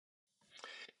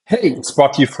Hey,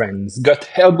 sporty friends, got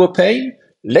elbow pain?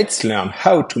 Let's learn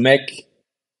how to make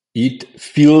it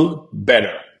feel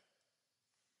better.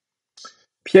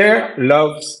 Pierre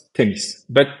loves tennis,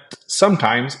 but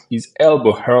sometimes his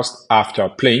elbow hurts after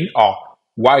playing or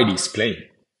while he's playing.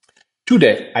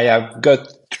 Today, I have got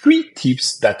three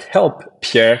tips that help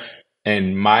Pierre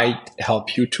and might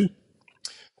help you too.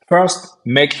 First,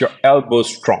 make your elbow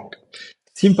strong.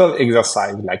 Simple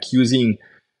exercise like using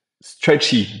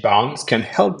stretchy bands can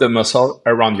help the muscle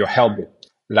around your elbow,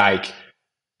 like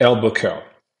elbow curl.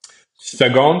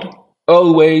 Second,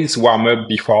 always warm up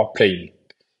before playing.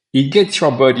 It gets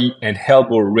your body and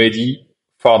elbow ready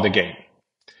for the game.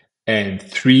 And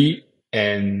three,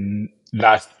 and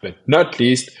last but not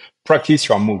least, practice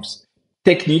your moves.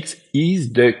 Techniques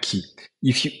is the key.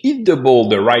 If you hit the ball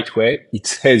the right way,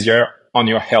 it's easier on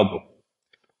your elbow.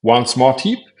 One more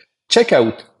tip, check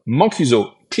out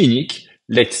Mancuso Clinic.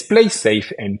 Let's play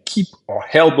safe and keep our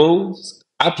elbows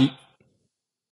happy.